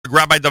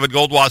Rabbi David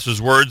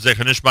Goldwasser's words,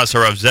 Zecher Nishmas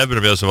Harav Zev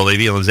ben Yosef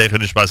Alevi, and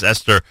Zecher Nishmas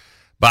Esther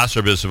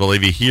Basar ben Yosef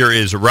Alevi. Here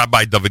is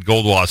Rabbi David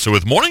Goldwasser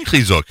with Morning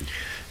Chizuk.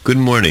 Good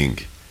morning.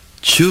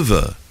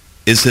 Tshuva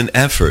is an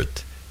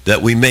effort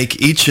that we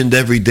make each and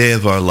every day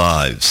of our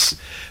lives.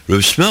 Rav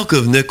Shmelka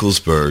of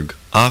Nicholsburg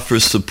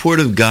offers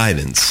supportive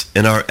guidance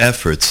in our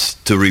efforts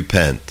to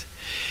repent.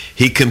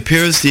 He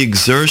compares the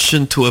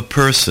exertion to a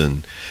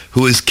person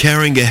who is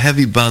carrying a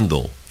heavy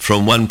bundle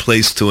from one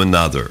place to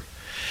another.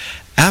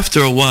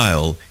 After a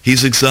while,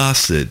 he's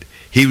exhausted.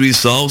 He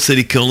resolves that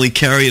he can only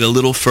carry it a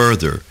little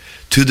further,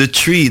 to the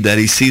tree that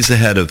he sees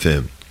ahead of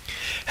him.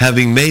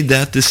 Having made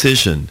that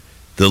decision,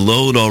 the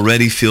load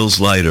already feels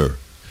lighter.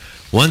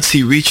 Once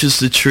he reaches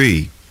the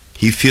tree,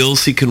 he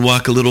feels he can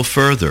walk a little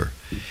further.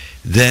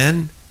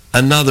 Then,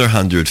 another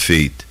 100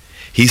 feet.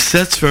 He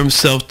sets for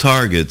himself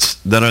targets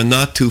that are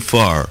not too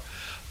far.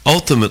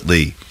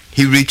 Ultimately,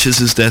 he reaches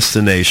his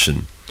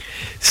destination.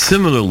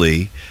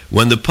 Similarly,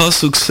 when the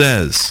Pasuk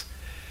says,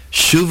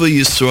 Shuva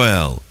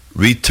Yisrael,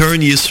 return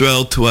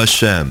Yisrael to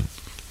Hashem,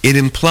 it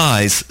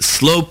implies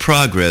slow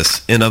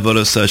progress in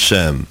Avodas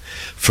Hashem,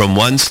 from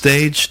one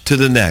stage to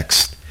the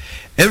next.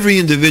 Every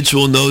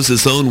individual knows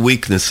his own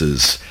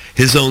weaknesses,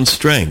 his own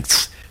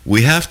strengths.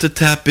 We have to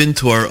tap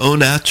into our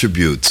own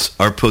attributes,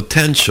 our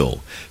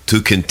potential, to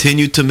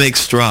continue to make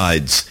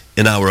strides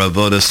in our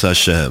Avodas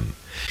Hashem.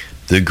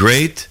 The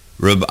great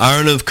Reb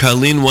Aaron of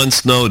Karlin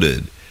once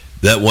noted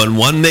that when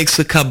one makes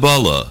a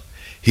Kabbalah,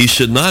 he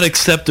should not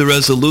accept a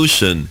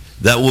resolution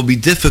that will be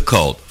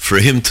difficult for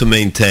him to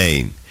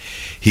maintain.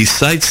 He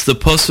cites the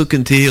Pasuk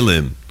in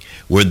Tehillim,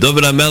 where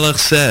David HaMelech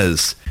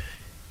says,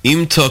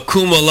 Im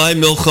takum alai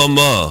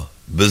milchama,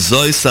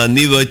 b'zois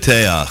ani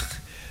v'teach.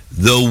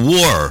 The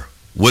war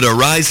would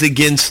arise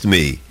against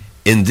me,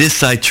 in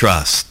this I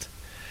trust.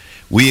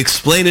 We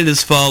explain it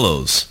as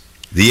follows.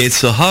 The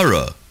Yetzer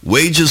Hara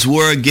wages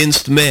war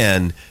against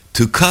man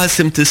to cause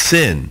him to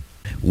sin.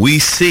 We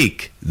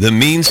seek the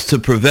means to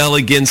prevail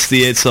against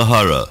the Yetzer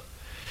Hara.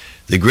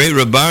 The great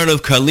Reb Aaron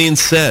of Karlin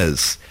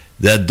says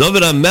that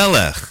David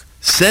HaMelech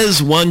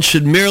says one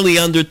should merely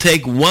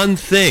undertake one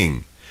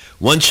thing.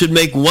 One should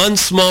make one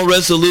small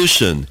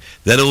resolution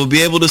that it will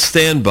be able to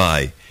stand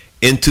by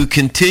and to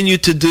continue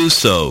to do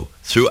so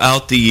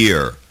throughout the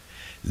year.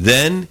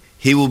 Then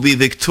he will be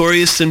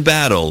victorious in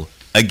battle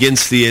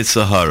against the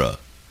Yetzer Hara.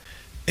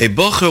 A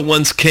bocher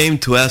once came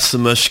to ask the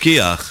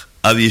mashkiach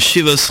of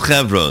Yeshivas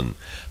Chevron,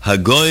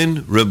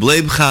 Hagoyin Reb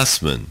Leib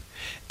Chasman,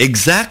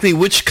 exactly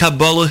which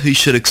Kabbalah he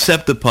should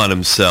accept upon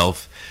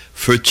himself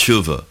for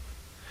tshuva.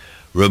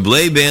 Reb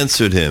Leib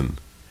answered him,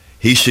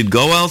 he should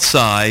go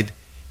outside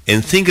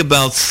and think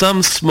about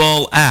some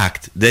small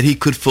act that he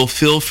could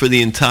fulfill for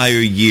the entire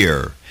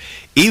year,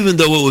 even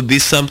though it would be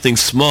something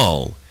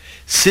small.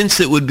 Since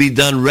it would be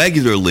done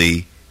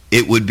regularly,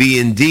 it would be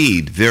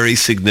indeed very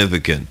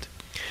significant.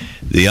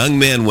 The young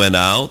man went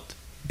out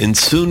and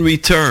soon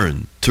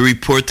returned to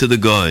report to the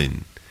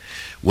Goin.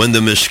 When the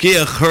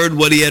Mashkiach heard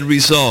what he had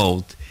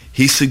resolved,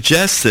 he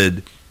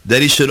suggested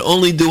that he should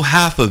only do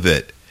half of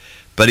it,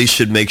 but he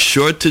should make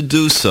sure to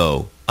do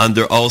so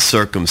under all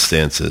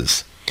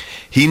circumstances.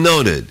 He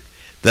noted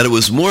that it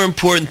was more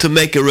important to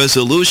make a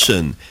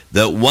resolution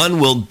that one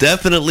will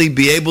definitely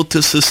be able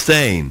to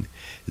sustain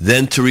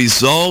than to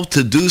resolve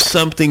to do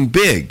something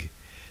big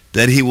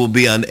that he will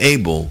be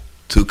unable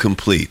to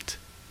complete.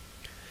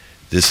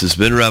 This has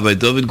been Rabbi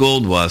David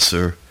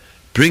Goldwasser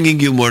bringing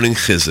you Morning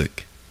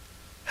Chizuk.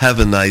 Have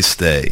a nice day.